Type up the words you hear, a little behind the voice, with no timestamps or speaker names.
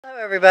Hello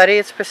everybody,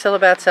 it's Priscilla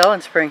Batzel in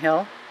Spring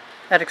Hill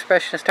at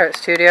Expressionist Art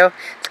Studio.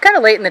 It's kind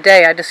of late in the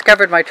day. I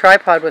discovered my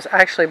tripod was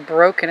actually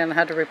broken and I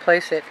had to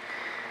replace it.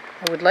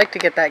 I would like to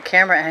get that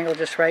camera angle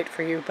just right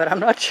for you, but I'm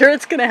not sure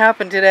it's going to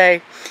happen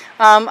today.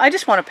 I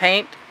just want to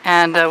paint,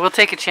 and we'll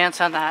take a chance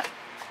on that.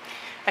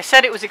 I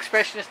said it was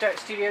Expressionist Art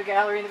Studio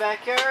Gallery in the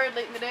backyard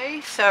late in the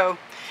day, so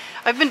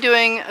I've been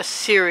doing a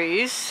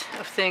series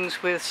of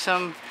things with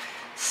some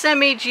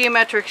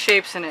semi-geometric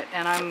shapes in it,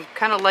 and I'm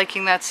kind of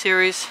liking that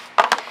series.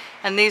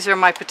 And these are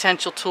my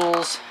potential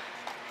tools,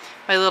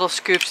 my little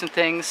scoops and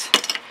things.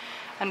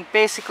 And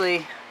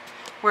basically,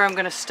 where I'm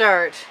going to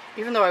start,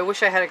 even though I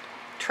wish I had a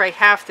tray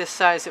half this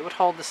size, it would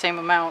hold the same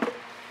amount.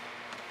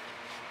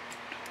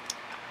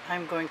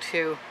 I'm going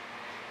to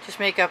just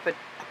make up a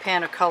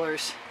pan of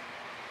colors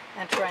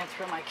and try and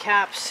throw my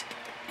caps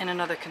in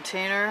another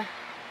container.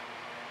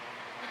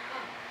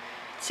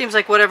 It seems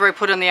like whatever I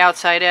put on the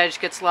outside edge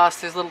gets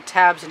lost. There's little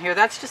tabs in here.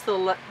 That's just the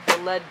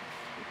lid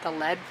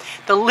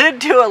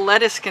to a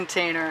lettuce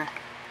container.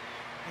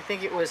 I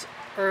think it was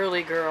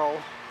Early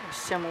Girl or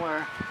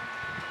similar.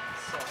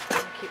 So I'm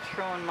going to keep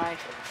throwing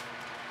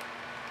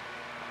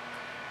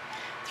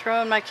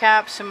my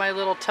caps in my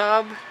little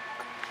tub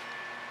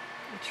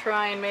and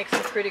try and make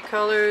some pretty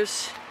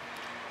colors.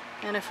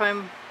 And if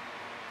I'm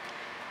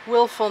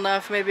willful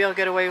enough, maybe I'll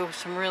get away with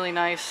some really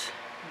nice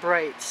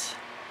brights.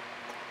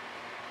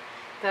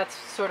 That's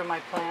sort of my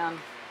plan.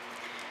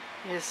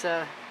 Is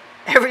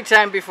every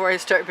time before I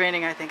start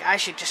painting, I think I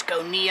should just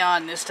go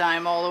neon this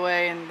time all the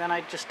way, and then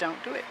I just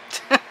don't do it.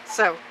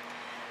 So,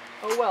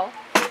 oh well,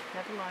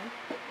 never mind.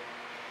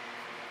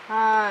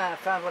 I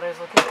found what I was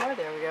looking for.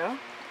 There we go.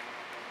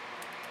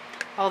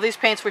 All these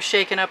paints were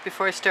shaken up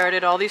before I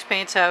started. All these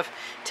paints have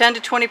 10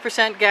 to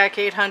 20% GAC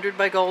 800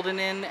 by Golden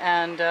in,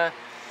 and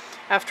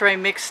after I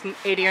mix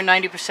 80 or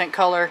 90%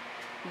 color,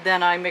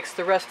 then I mix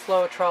the rest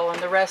Floetrol, and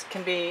the rest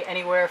can be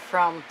anywhere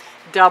from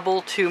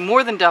double to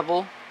more than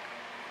double,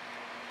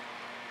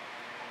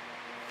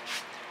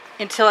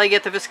 until I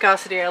get the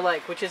viscosity I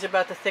like, which is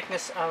about the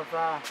thickness of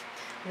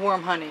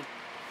warm honey.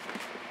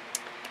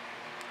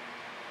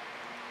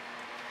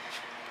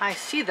 I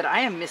see that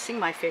I am missing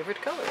my favorite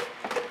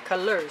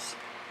colors,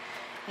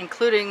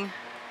 including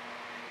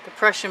the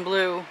Prussian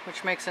blue,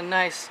 which makes a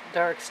nice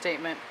dark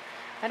statement.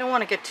 I don't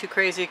want to get too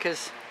crazy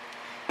because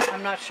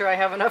I'm not sure I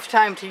have enough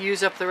time to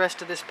use up the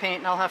rest of this paint,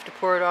 and I'll have to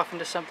pour it off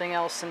into something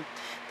else, and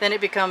then it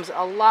becomes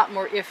a lot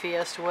more iffy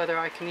as to whether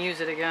I can use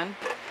it again.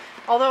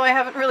 Although I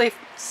haven't really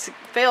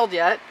failed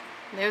yet.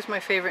 There's my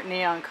favorite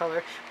neon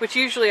color, which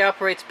usually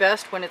operates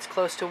best when it's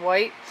close to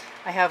white.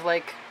 I have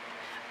like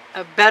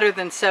a better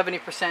than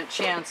 70%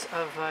 chance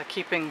of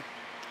keeping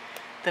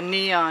the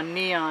neon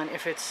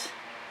if it's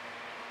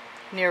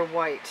near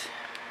white.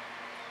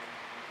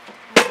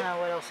 Now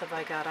what else have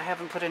I got? I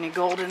haven't put any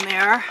gold in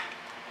there.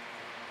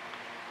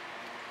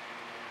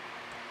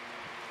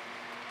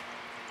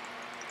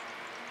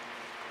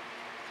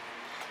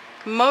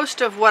 Most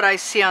of what I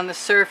see on the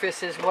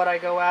surface is what I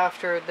go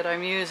after that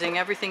I'm using.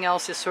 Everything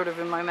else is sort of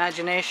in my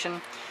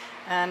imagination,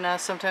 and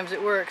sometimes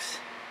it works.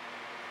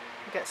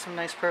 We got some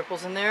nice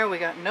purples in there. We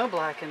got no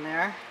black in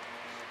there.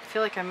 I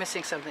feel like I'm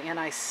missing something, and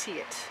I see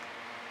it.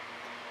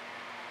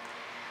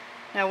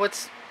 Now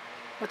what's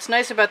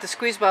nice about the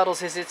squeeze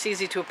bottles is it's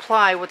easy to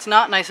apply. What's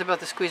not nice about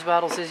the squeeze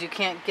bottles is you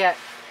can't get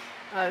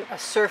a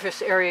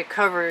surface area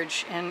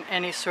coverage in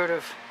any sort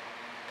of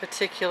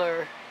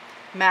particular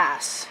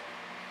mass.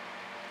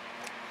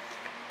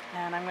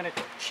 And I'm going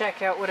to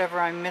check out whatever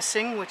I'm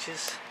missing, which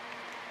is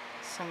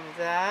some of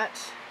that.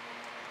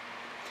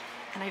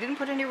 And I didn't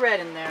put any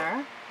red in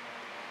there.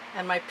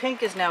 And my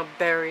pink is now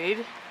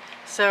buried.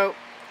 So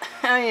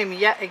I am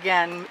yet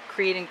again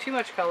creating too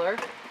much color.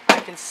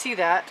 I can see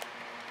that.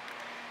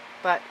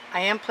 But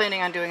I am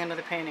planning on doing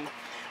another painting.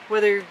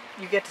 Whether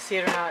you get to see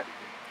it or not,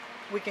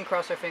 we can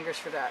cross our fingers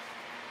for that.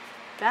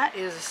 That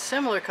is a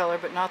similar color,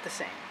 but not the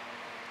same.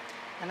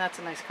 And that's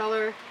a nice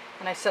color.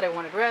 And I said I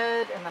wanted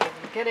red, and then I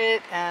didn't get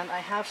it, and I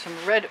have some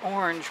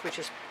red-orange, which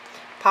is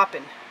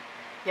poppin'.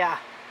 Yeah.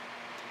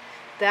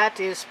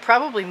 That is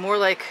probably more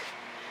like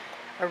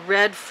a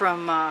red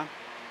from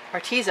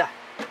Arteza.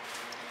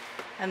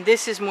 And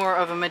this is more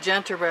of a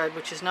magenta red,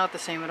 which is not the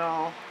same at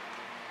all.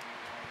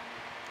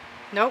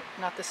 Nope,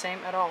 not the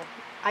same at all.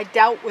 I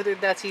doubt whether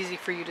that's easy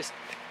for you to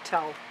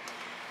tell.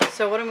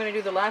 So what I'm going to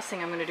do, the last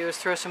thing I'm going to do is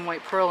throw some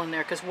white pearl in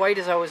there, because white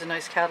is always a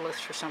nice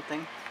catalyst for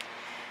something.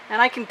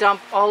 And I can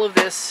dump all of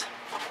this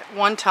at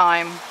one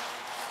time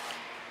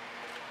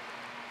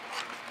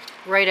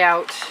right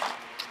out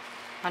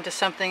onto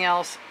something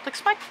else.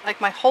 Looks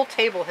like my whole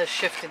table has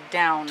shifted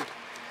down,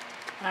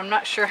 and I'm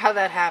not sure how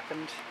that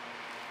happened.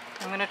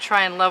 I'm going to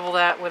try and level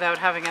that without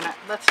having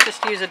let's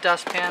just use a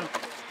dustpan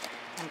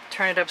and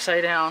turn it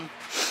upside down.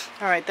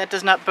 Alright, that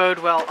does not bode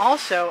well.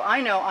 Also, I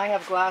know I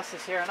have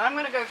glasses here, and I'm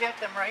going to go get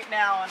them right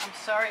now, and I'm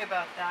sorry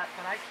about that,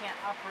 but I can't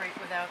operate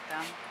without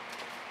them.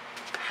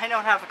 I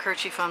don't have a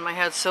kerchief on my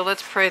head, so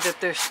let's pray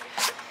that there's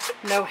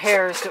no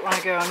hairs that want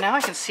to go. Now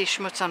I can see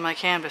schmutz on my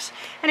canvas.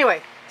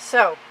 Anyway,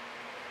 so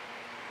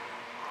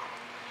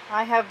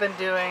I have been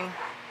doing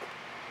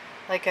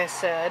like I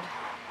said,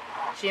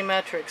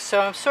 geometric. So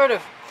I'm sort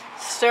of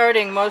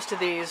starting most of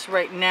these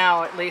right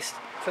now, at least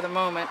for the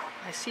moment.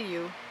 I see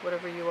you,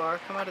 whatever you are.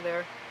 Come out of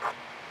there.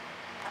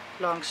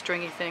 Long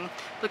stringy thing.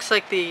 Looks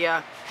like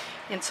the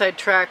inside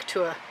track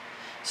to a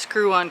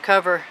screw-on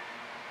cover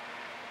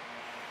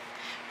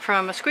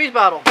from a squeeze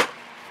bottle.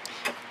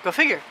 Go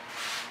figure.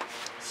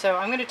 So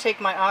I'm going to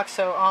take my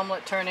OXO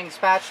omelet turning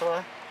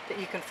spatula that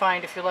you can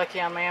find if you're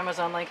lucky on my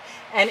Amazon link.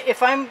 And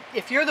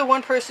if you're the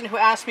one person who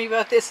asked me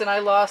about this and I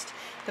lost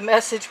the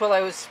message while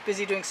I was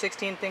busy doing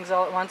 16 things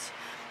all at once,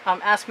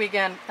 ask me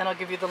again and I'll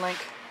give you the link.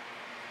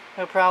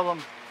 No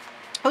problem.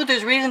 Oh,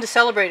 there's reason to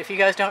celebrate if you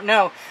guys don't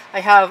know.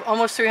 I have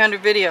almost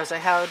 300 videos. I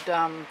had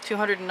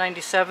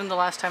 297 the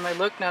last time I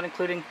looked, not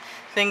including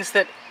things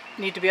that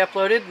need to be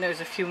uploaded, and there's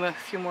a few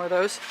more of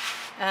those.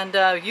 And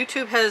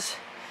YouTube has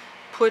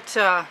put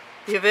the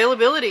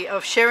availability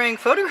of sharing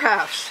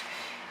photographs,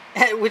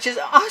 which is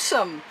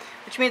awesome,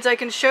 which means I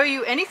can show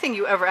you anything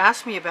you ever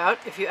ask me about,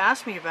 if you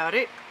ask me about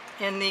it,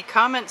 in the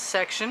comments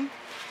section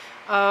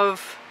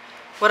of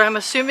what I'm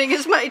assuming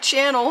is my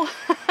channel.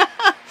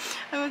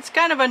 I mean, it's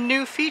kind of a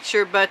new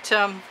feature, but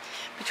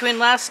between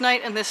last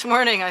night and this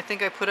morning, I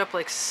think I put up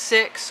like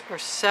 6 or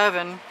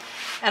 7,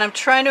 and I'm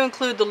trying to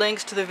include the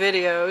links to the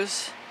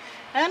videos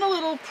and a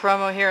little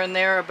promo here and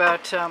there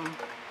about,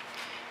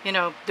 you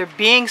know, there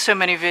being so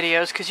many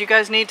videos, because you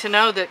guys need to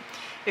know that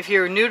if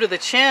you're new to the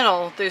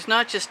channel, there's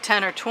not just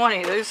 10 or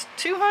 20, there's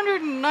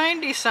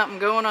 290 something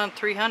going on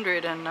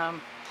 300, and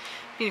it'd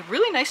be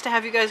really nice to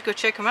have you guys go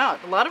check them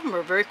out. A lot of them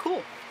are very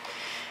cool.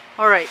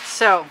 Alright,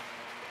 so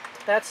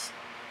that's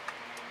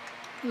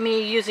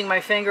me using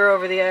my finger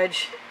over the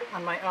edge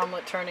on my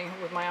omelet turning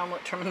with my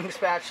omelet turning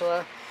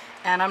spatula,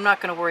 and I'm not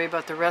going to worry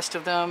about the rest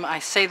of them. I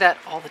say that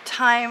all the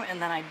time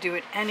and then I do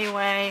it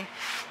anyway.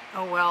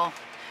 Oh well,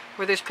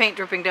 where there's paint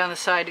dripping down the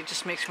side, it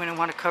just makes me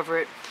want to cover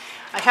it.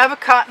 I have a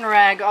cotton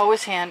rag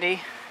always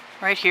handy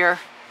right here,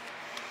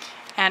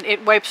 and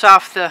it wipes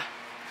off the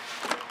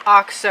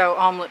OXO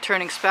omelet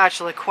turning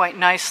spatula quite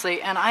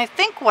nicely. And I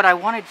think what I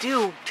want to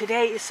do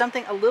today is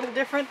something a little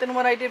different than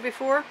what I did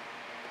before.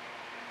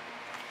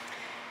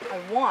 I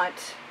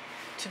want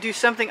to do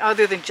something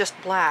other than just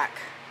black.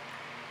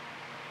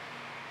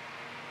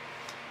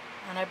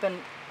 And I've been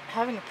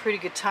having a pretty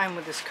good time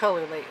with this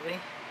color lately.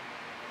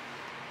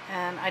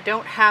 And I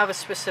don't have a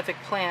specific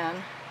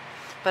plan,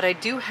 but I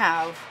do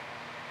have,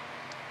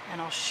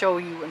 and I'll show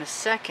you in a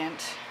second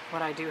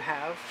what I do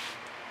have.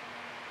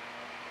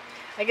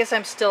 I guess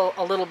I'm still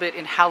a little bit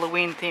in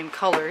Halloween themed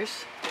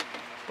colors,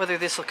 whether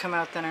this will come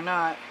out then or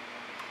not.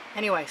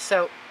 Anyway,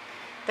 so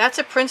that's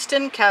a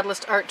Princeton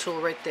Catalyst art tool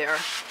right there.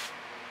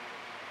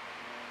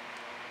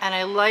 And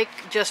I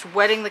like just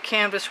wetting the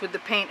canvas with the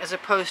paint as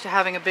opposed to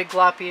having a big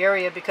gloppy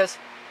area, because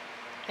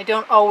I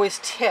don't always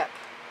tip.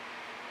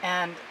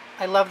 And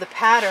I love the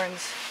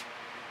patterns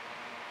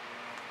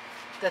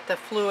that the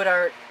fluid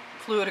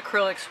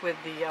acrylics with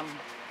the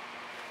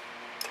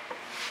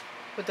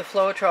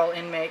Floetrol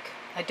in make.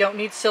 I don't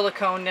need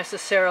silicone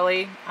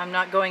necessarily. I'm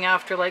not going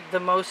after like the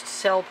most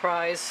sell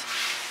prize,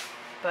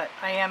 but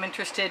I am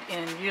interested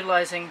in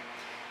utilizing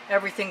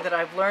everything that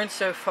I've learned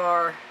so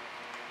far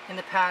in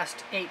the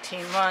past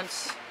 18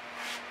 months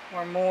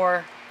or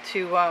more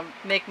to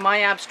make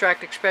my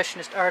abstract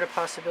expressionist art a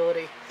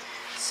possibility.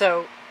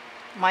 So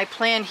my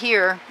plan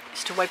here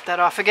is to wipe that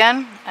off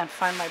again and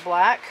find my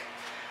black,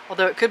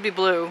 although it could be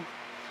blue, and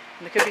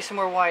there could be some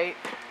more white,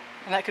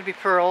 and that could be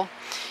pearl.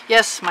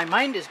 Yes, my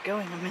mind is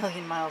going a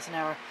million miles an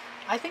hour.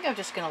 I think I'm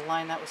just going to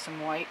line that with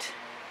some white,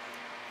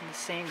 and the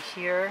same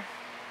here,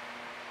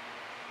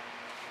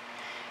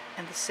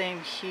 and the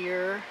same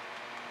here.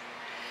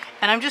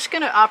 And I'm just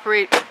going to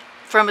operate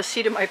from a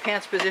seat of my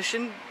pants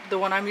position, the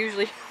one I'm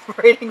usually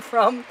writing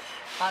from,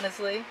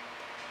 honestly.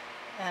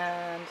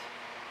 And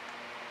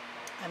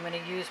I'm going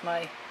to use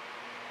my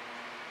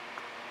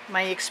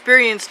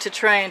experience to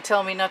try and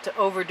tell me not to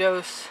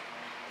overdose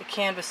the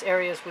canvas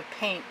areas with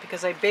paint,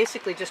 because I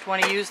basically just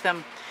want to use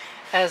them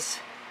as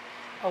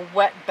a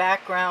wet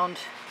background.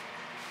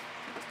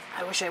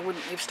 I wish I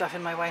wouldn't leave stuff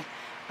in my way.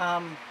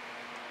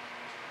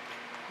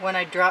 When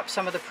I drop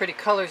some of the pretty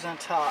colors on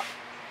top.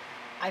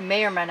 I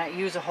may or may not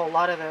use a whole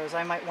lot of those.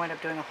 I might wind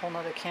up doing a whole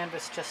nother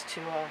canvas just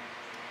to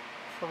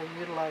fully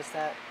utilize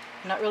that.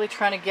 I'm not really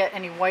trying to get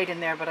any white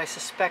in there, but I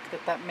suspect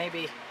that that may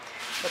be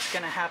what's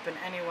going to happen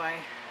anyway.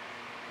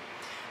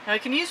 Now I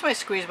can use my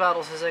squeeze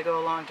bottles as I go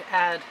along to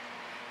add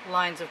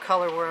lines of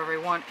color wherever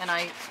I want, and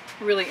I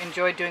really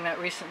enjoyed doing that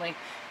recently.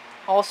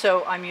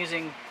 Also, I'm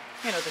using,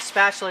 you know, the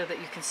spatula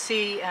that you can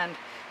see, and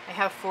I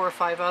have 4 or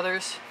 5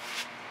 others.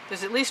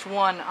 There's at least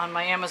one on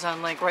my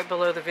Amazon link right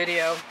below the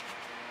video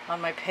on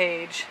my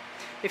page.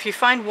 If you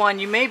find one,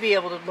 you may be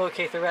able to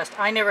locate the rest.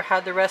 I never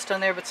had the rest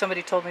on there, but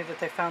somebody told me that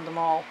they found them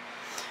all.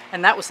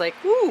 And that was like,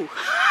 woo,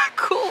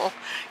 cool.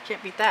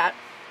 Can't beat that.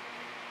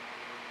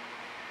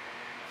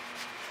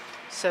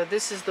 So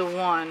this is the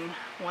one.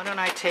 Why don't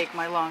I take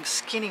my long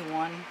skinny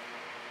one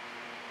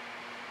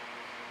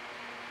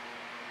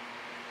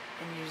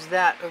and use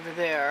that over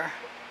there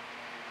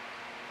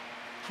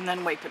and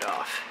then wipe it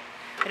off.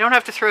 I don't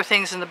have to throw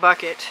things in the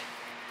bucket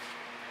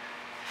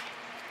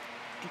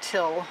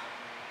until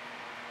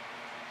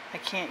I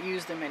can't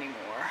use them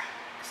anymore.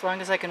 As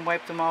long as I can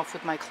wipe them off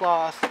with my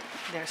cloth,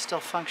 they're still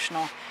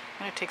functional. I'm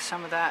going to take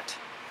some of that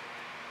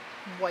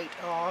white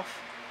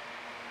off.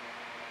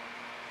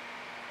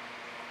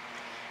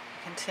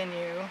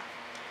 Continue.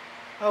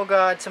 Oh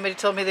God, somebody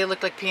told me they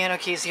looked like piano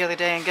keys the other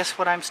day, and guess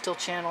what I'm still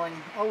channeling?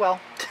 Oh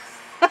well.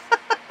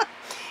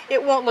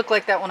 It won't look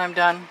like that when I'm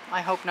done.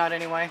 I hope not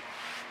anyway.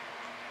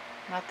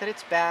 Not that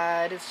it's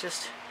bad, it's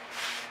just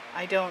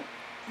I don't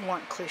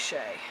want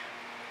cliche,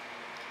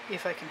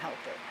 if I can help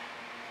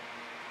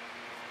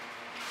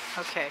it.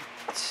 Okay,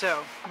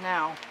 so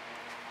now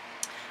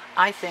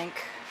I think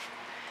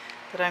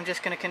that I'm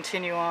just going to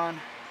continue on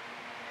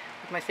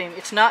with my theme.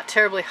 It's not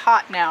terribly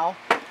hot now,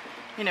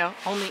 you know,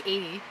 only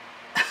 80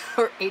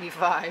 or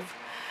 85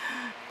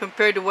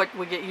 compared to what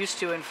we get used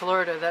to in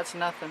Florida. That's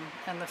nothing,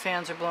 and the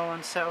fans are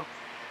blowing, so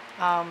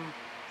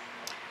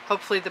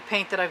hopefully the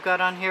paint that I've got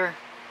on here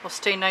will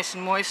stay nice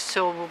and moist,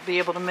 so we'll be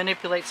able to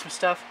manipulate some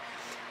stuff.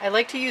 I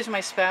like to use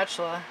my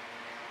spatula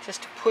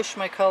just to push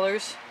my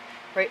colors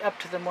right up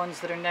to the ones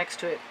that are next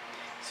to it.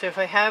 So if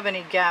I have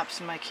any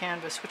gaps in my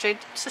canvas, which I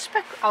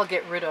suspect I'll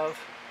get rid of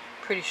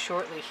pretty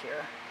shortly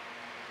here,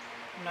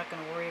 I'm not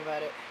going to worry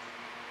about it.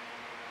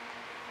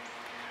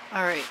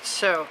 Alright,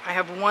 so I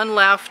have one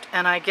left,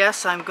 and I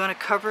guess I'm going to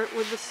cover it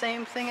with the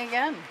same thing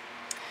again.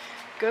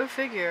 Go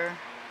figure.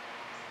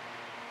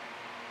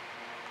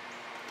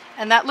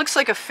 And that looks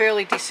like a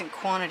fairly decent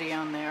quantity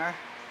on there.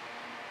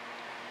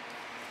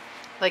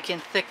 Like in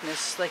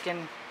thickness, like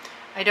in,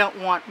 I don't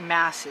want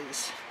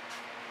masses.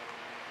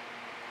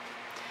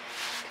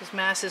 Because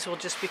masses will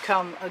just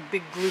become a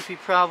big gloopy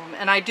problem.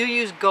 And I do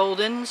use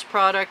Golden's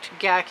product,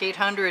 GAC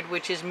 800,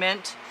 which is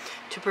meant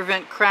to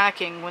prevent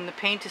cracking when the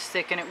paint is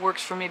thick, and it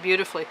works for me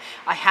beautifully.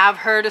 I have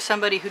heard of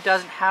somebody who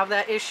doesn't have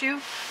that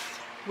issue.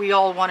 We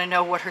all want to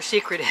know what her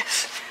secret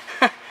is.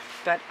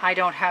 But I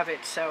don't have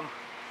it, so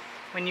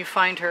when you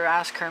find her,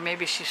 ask her.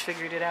 Maybe she's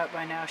figured it out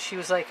by now. She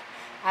was like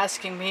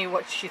asking me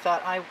what she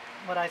thought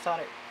what I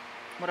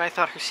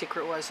thought her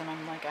secret was, and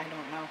I'm like, I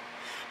don't know.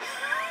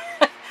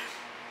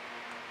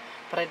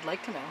 But I'd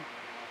like to know.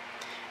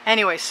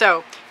 Anyway,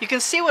 so you can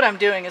see what I'm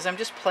doing is I'm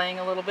just playing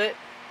a little bit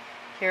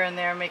here and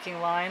there,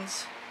 making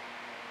lines.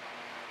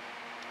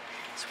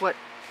 It's what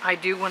I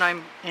do when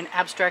I'm in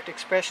abstract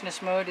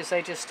expressionist mode, is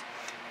I just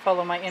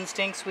follow my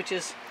instincts, which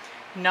is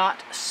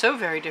not so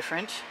very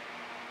different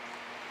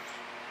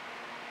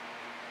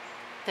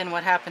than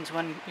what happens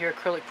when you're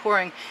acrylic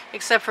pouring,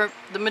 except for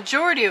the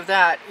majority of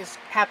that is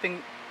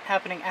happening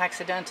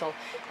accidental,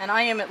 and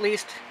I am at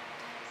least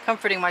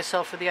comforting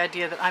myself with the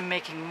idea that I'm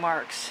making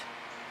marks.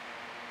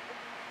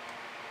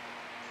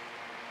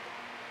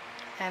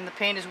 And the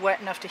paint is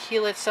wet enough to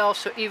heal itself,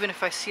 so even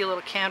if I see a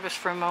little canvas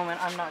for a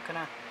moment, I'm not going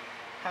to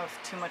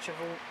have too much of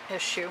an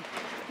issue.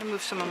 Let me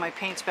move some of my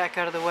paints back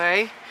out of the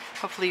way.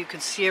 Hopefully you can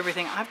see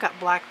everything. I've got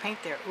black paint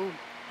there. Ooh,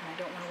 and I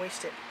don't want to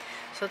waste it.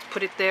 So let's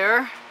put it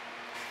there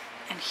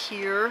and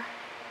here,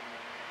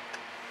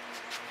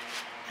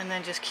 and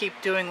then just keep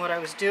doing what I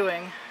was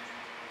doing.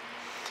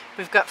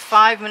 We've got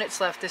 5 minutes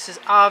left. This is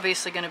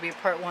obviously going to be a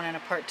part 1 and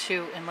a part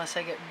 2 unless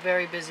I get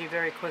very busy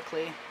very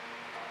quickly.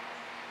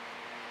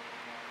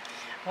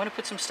 I want to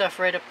put some stuff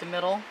right up the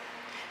middle.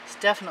 It's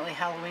definitely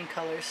Halloween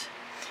colors.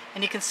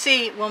 And you can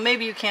see, well,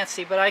 maybe you can't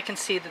see, but I can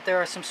see that there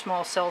are some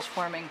small cells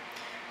forming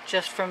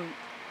just from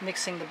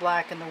mixing the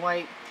black and the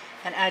white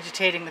and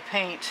agitating the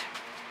paint.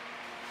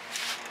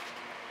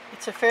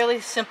 It's a fairly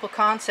simple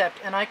concept,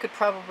 and I could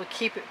probably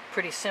keep it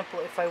pretty simple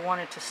if I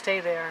wanted to stay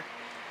there.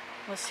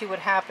 Let's see what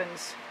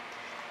happens.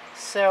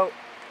 So,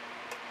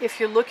 if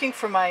you're looking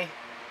for my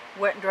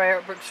wet and dry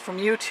artworks from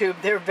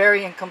YouTube, they're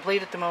very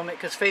incomplete at the moment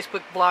because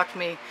Facebook blocked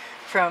me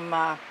from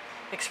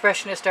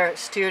Expressionist Art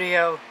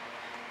Studio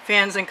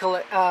fans and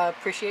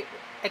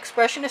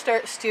Expressionist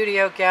Art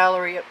Studio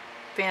Gallery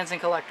fans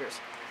and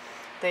collectors.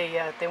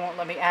 They won't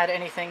let me add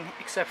anything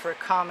except for a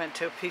comment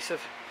to a piece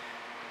of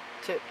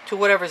to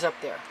whatever's up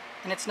there.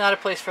 And it's not a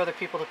place for other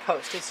people to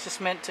post. It's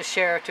just meant to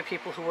share to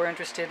people who are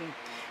interested in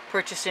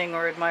purchasing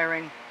or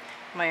admiring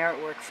my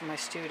artwork from my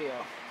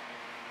studio.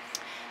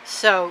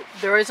 So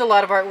there is a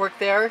lot of artwork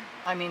there.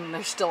 I mean,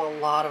 there's still a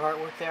lot of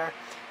artwork there,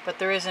 but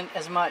there isn't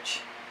as much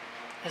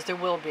as there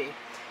will be.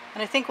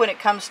 And I think when it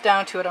comes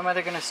down to it, I'm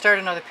either going to start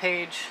another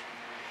page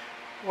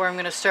or I'm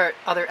going to start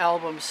other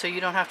albums, so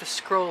you don't have to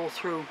scroll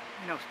through,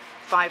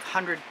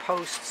 500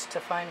 posts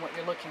to find what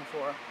you're looking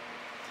for.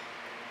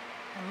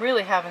 I'm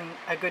really having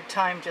a good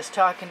time just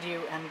talking to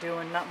you and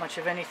doing not much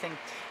of anything.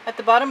 At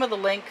the bottom of the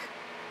link,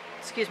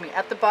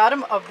 at the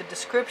bottom of the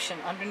description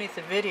underneath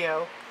the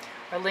video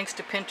are links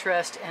to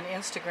Pinterest and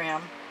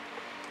Instagram.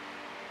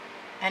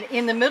 And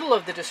in the middle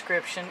of the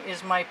description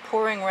is my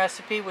pouring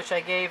recipe, which I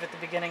gave at the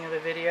beginning of the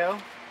video.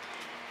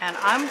 And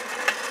I'm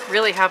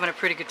really having a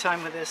pretty good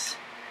time with this.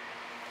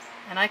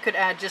 And I could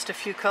add just a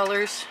few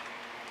colors.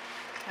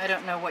 I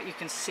don't know what you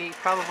can see,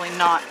 probably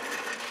not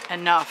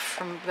enough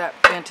from that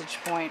vantage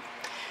point.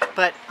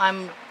 But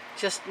I'm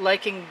just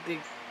liking the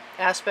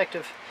aspect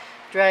of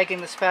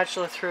dragging the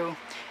spatula through.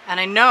 And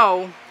I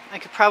know I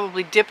could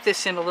probably dip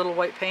this in a little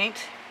white paint.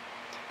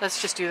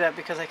 Let's just do that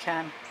because I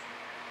can.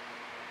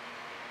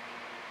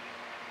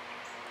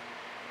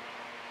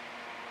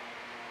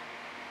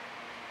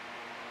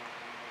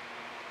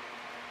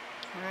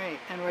 Alright,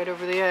 and right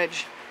over the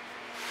edge.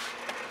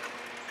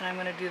 And I'm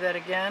going to do that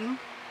again.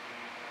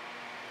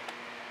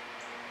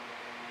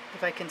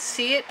 If I can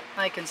see it,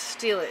 I can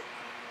steal it.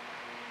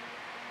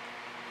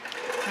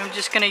 I'm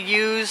just going to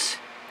use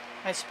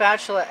my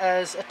spatula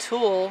as a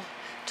tool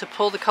to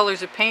pull the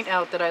colors of paint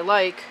out that I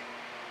like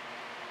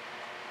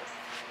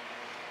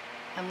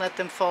and let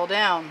them fall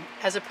down,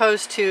 as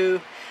opposed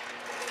to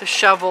the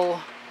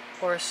shovel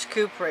or a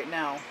scoop right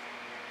now.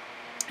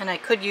 And I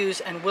could use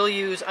and will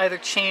use either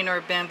chain or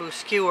a bamboo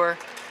skewer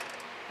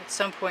at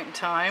some point in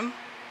time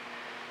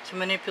to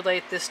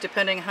manipulate this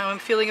depending how I'm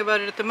feeling about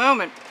it at the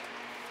moment.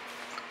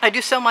 I do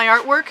sell my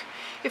artwork.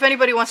 If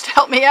anybody wants to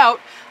help me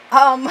out,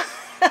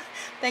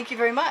 thank you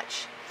very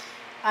much.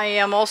 I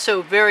am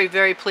also very,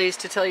 very pleased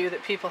to tell you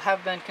that people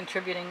have been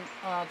contributing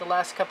the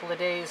last couple of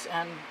days,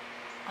 and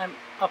I'm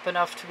up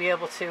enough to be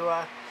able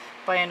to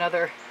buy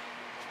another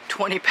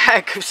 20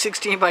 pack of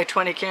 16 by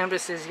 20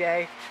 canvases,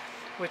 yay,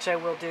 which I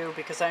will do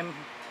because I'm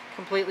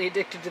completely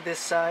addicted to this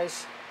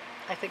size.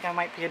 I think I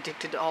might be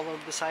addicted to all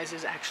of the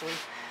sizes actually,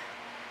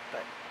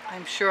 but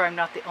I'm sure I'm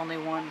not the only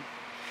one.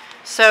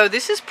 So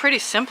this is pretty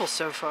simple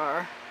so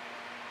far,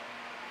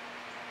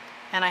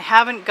 and I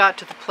haven't got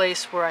to the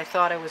place where I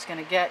thought I was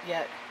going to get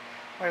yet,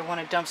 where I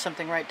want to dump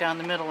something right down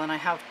the middle, and I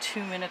have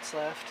 2 minutes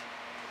left.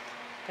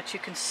 But you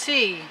can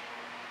see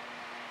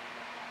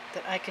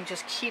that I can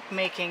just keep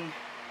making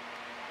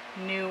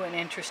new and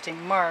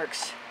interesting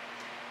marks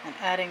and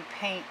adding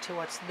paint to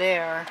what's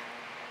there.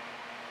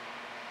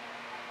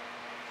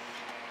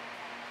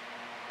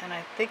 And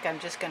I think I'm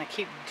just going to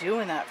keep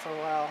doing that for a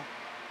while,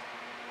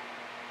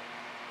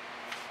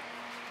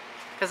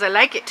 because I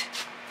like it.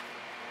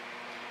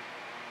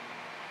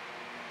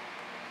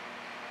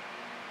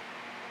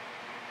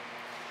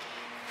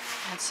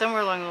 And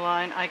somewhere along the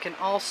line I can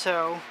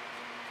also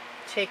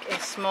take a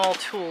small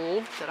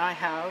tool that I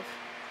have.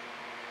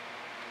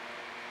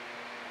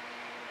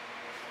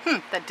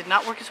 That did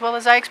not work as well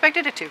as I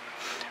expected it to.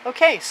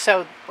 Okay,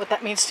 so what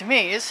that means to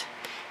me is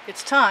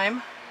it's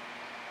time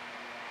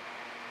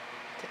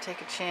to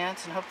take a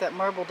chance and hope that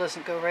marble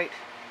doesn't go right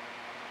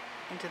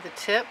into the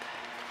tip.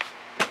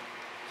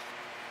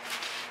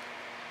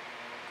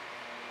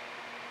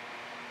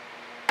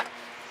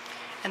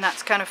 And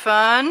that's kind of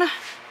fun.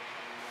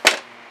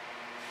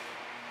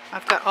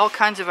 I've got all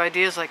kinds of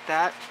ideas like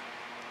that.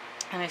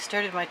 And I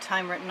started my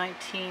timer at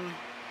 19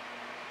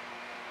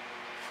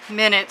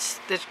 minutes.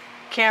 The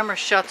camera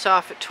shuts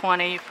off at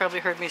 20. You've probably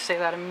heard me say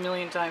that a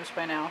million times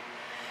by now.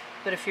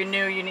 But if you're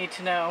new, you need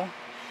to know.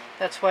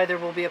 That's why there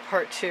will be a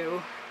part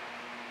 2.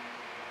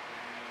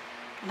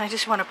 And I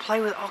just want to play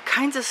with all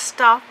kinds of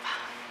stuff.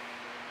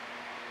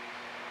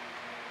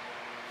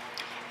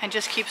 And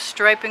just keep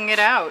striping it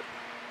out.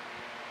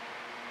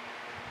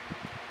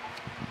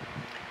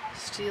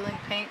 Stealing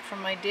paint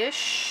from my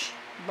dish,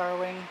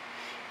 borrowing,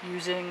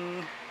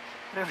 using,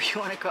 whatever you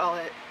want to call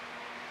it.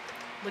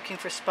 Looking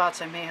for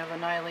spots I may have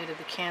annihilated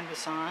the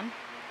canvas on.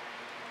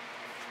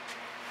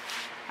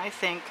 I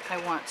think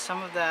I want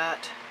some of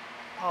that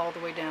all the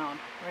way down,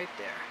 right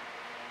there.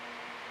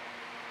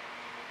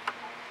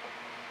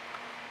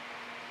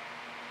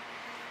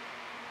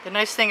 The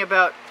nice thing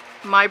about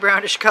my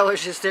brownish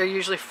colors is they're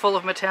usually full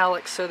of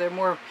metallics, so they're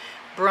more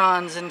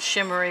bronze and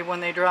shimmery when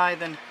they dry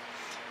than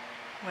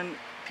when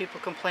people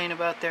complain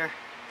about their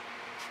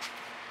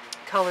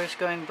colors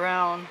going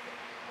brown.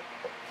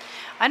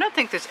 I don't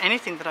think there's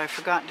anything that I've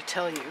forgotten to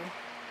tell you,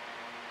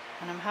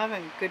 and I'm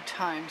having a good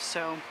time,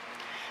 so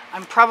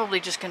I'm probably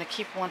just going to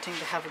keep wanting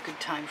to have a good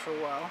time for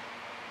a while.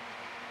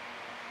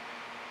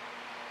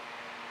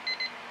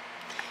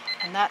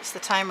 And that's the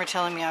timer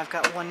telling me I've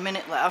got 1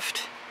 minute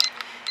left.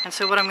 And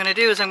so what I'm going to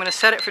do is I'm going to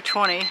set it for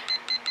 20,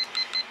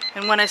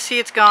 and when I see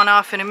it's gone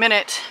off in a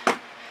minute,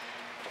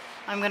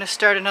 I'm going to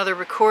start another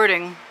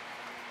recording.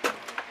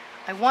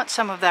 I want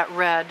some of that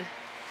red.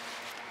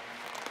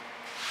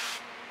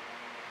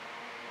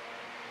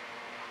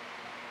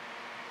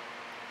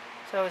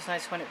 It's always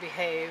nice when it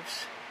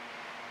behaves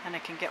and I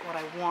can get what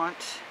I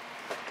want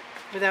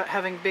without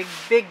having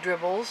big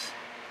dribbles.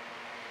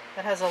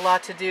 That has a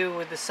lot to do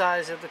with the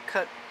size of the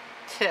cut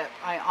tip.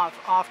 I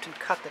often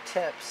cut the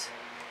tips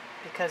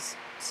because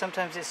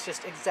sometimes it's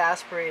just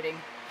exasperating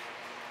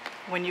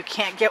when you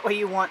can't get what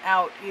you want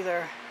out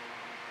either.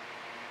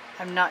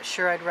 I'm not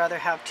sure, I'd rather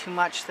have too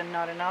much than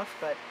not enough,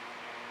 but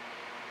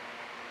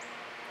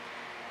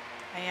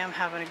I am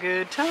having a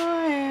good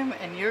time,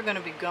 and you're going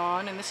to be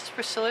gone. And this is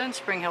Priscilla in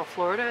Spring Hill,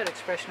 Florida at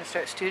Expressionist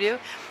Art Studio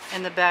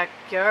in the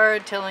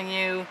backyard, telling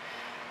you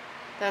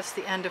that's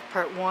the end of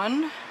part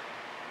 1,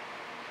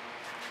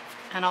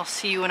 and I'll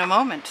see you in a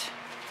moment.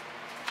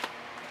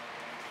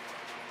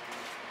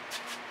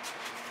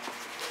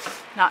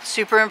 Not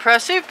super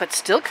impressive, but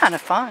still kind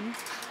of fun.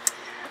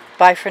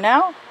 Bye for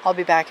now. I'll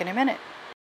be back in a minute.